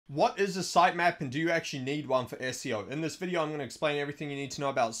What is a sitemap, and do you actually need one for SEO? In this video, I'm going to explain everything you need to know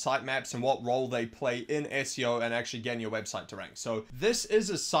about sitemaps and what role they play in SEO and actually getting your website to rank. So this is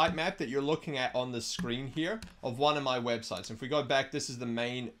a sitemap that you're looking at on the screen here of one of my websites. If we go back, this is the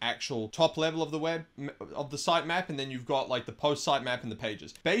main actual top level of the sitemap, and then you've got like the post sitemap and the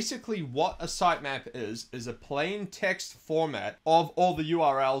pages. Basically, what a sitemap is a plain text format of all the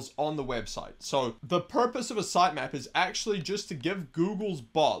URLs on the website. So the purpose of a sitemap is actually just to give Google's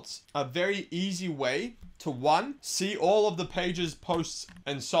bots a very easy way to, one, see all of the pages, posts,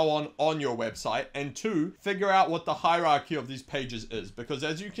 and so on your website, and two, figure out what the hierarchy of these pages is. Because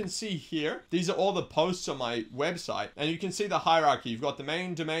as you can see here, these are all the posts on my website, and you can see the hierarchy. You've got the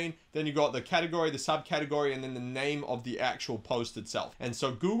main domain, then you've got the category, the subcategory, and then the name of the actual post itself. And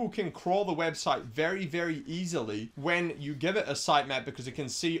so Google can crawl the website very, very easily when you give it a sitemap, because it can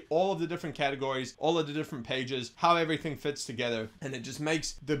see all of the different categories, all of the different pages, how everything fits together, and it just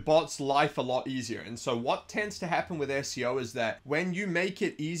makes the bot's life a lot easier. And so what tends to happen with SEO is that when you make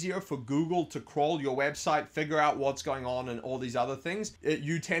it easier for Google to crawl your website, figure out what's going on and all these other things,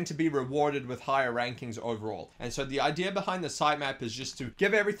 you tend to be rewarded with higher rankings overall. And so the idea behind the sitemap is just to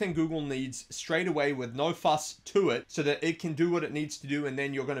give everything Google needs straight away with no fuss to it, so that it can do what it needs to do, and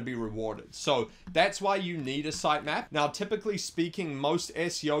then you're going to be rewarded. So that's why you need a sitemap. Now, typically speaking, most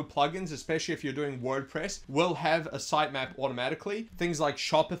SEO plugins, especially if you're doing WordPress, will have a sitemap automatically. Things like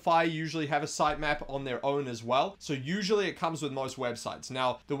Shopify usually have a sitemap on their own as well. So usually it comes with most websites.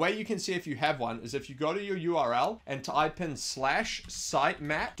 Now, the way you can see if you have one is if you go to your URL and type in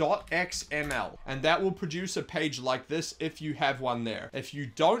 /sitemap.xml, and that will produce a page like this if you have one there. If you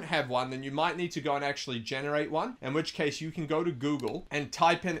don't have one, then you might need to go and actually generate one, in which case you can go to Google and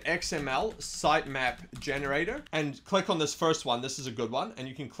type in XML sitemap generator and click on this first one. This is a good one, and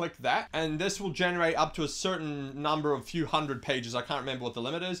you can click that, and this will generate up to a certain number of few hundred pages. I can't remember what the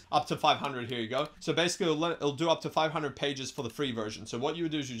limit is. Up to 500. Here you go. So basically it'll do up to 500 pages for the free version. So what you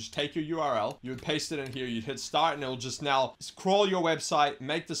would do is you just take your URL, you would paste it in here, you'd hit start, and it'll just now crawl your website,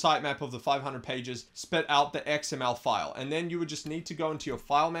 make the sitemap of the 500 pages, spit out the XML file. And then you would just need to go into your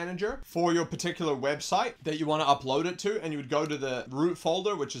file manager for your particular website that you want to upload it to, and you would go to the root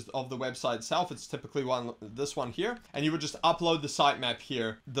folder, which is of the website itself. It's typically this one here, and you would just upload the sitemap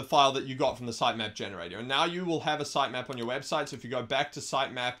here, the file that you got from the sitemap generator. And now you will have a sitemap on your website. So if you go back to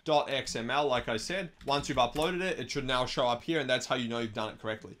sitemap.xml, like I said, once you've uploaded it, it should now show up here, and that's how you know you've done it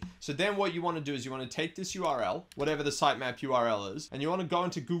correctly. So then what you want to do is you want to take this URL, whatever the sitemap URL is, and you want to go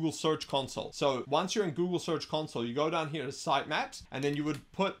into Google Search Console. So once you're in Google Search Console, you go down here to sitemaps, and then you would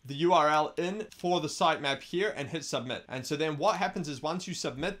put the URL in for the sitemap here and hit submit. And so then what happens is once you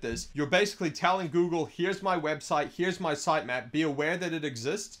submit this, you're basically telling Google, here's my website, here's my sitemap, be aware that it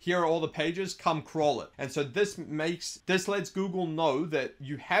exists, here are all the pages, come crawl it. And so this lets Google know that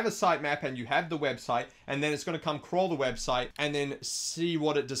you have a sitemap and you have the website, and then it's going to come crawl the website and then see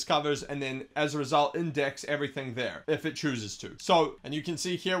what it discovers, and then as a result index everything there if it chooses to. So, and you can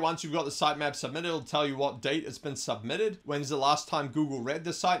see here, once you've got the sitemap submitted, it'll tell you what date it's been submitted, when's the last time Google read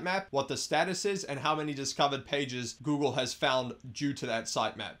the sitemap, what the status is, and how many discovered pages Google has found due to that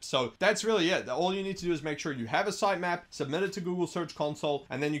sitemap. So that's really it. All you need to do is make sure you have a sitemap, submit it to Google Search Console,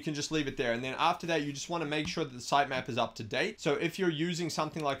 and then you can just leave it there. And then after that, you just want to make sure that the sitemap is up to date. So if you're using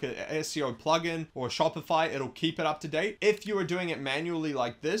something like a SEO plugin or Shopify, it'll keep it up to date. If you are doing it manually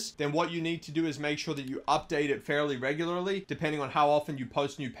like this, then what you need to do is make sure that you update it fairly regularly, depending on how often you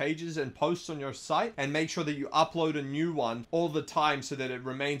post new pages and posts on your site, and make sure that you upload a new one all the time so that it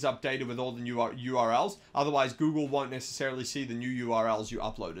remains updated with all the new URLs. Otherwise, Google won't necessarily see the new URLs you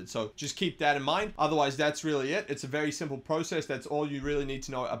uploaded. So just keep that in mind. Otherwise, that's really it. It's a very simple process. That's all you really need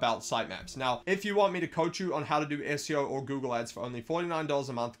to know about sitemaps. Now, if you want me to coach you on how to do SEO or Google ads for only $49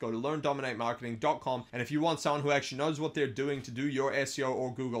 a month, go to learndominatemarketing.com. And if you want someone who actually knows what they're doing to do your SEO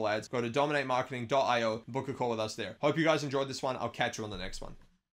or Google ads, go to dominatemarketing.io, book a call with us there. Hope you guys enjoyed this one. I'll catch you on the next one.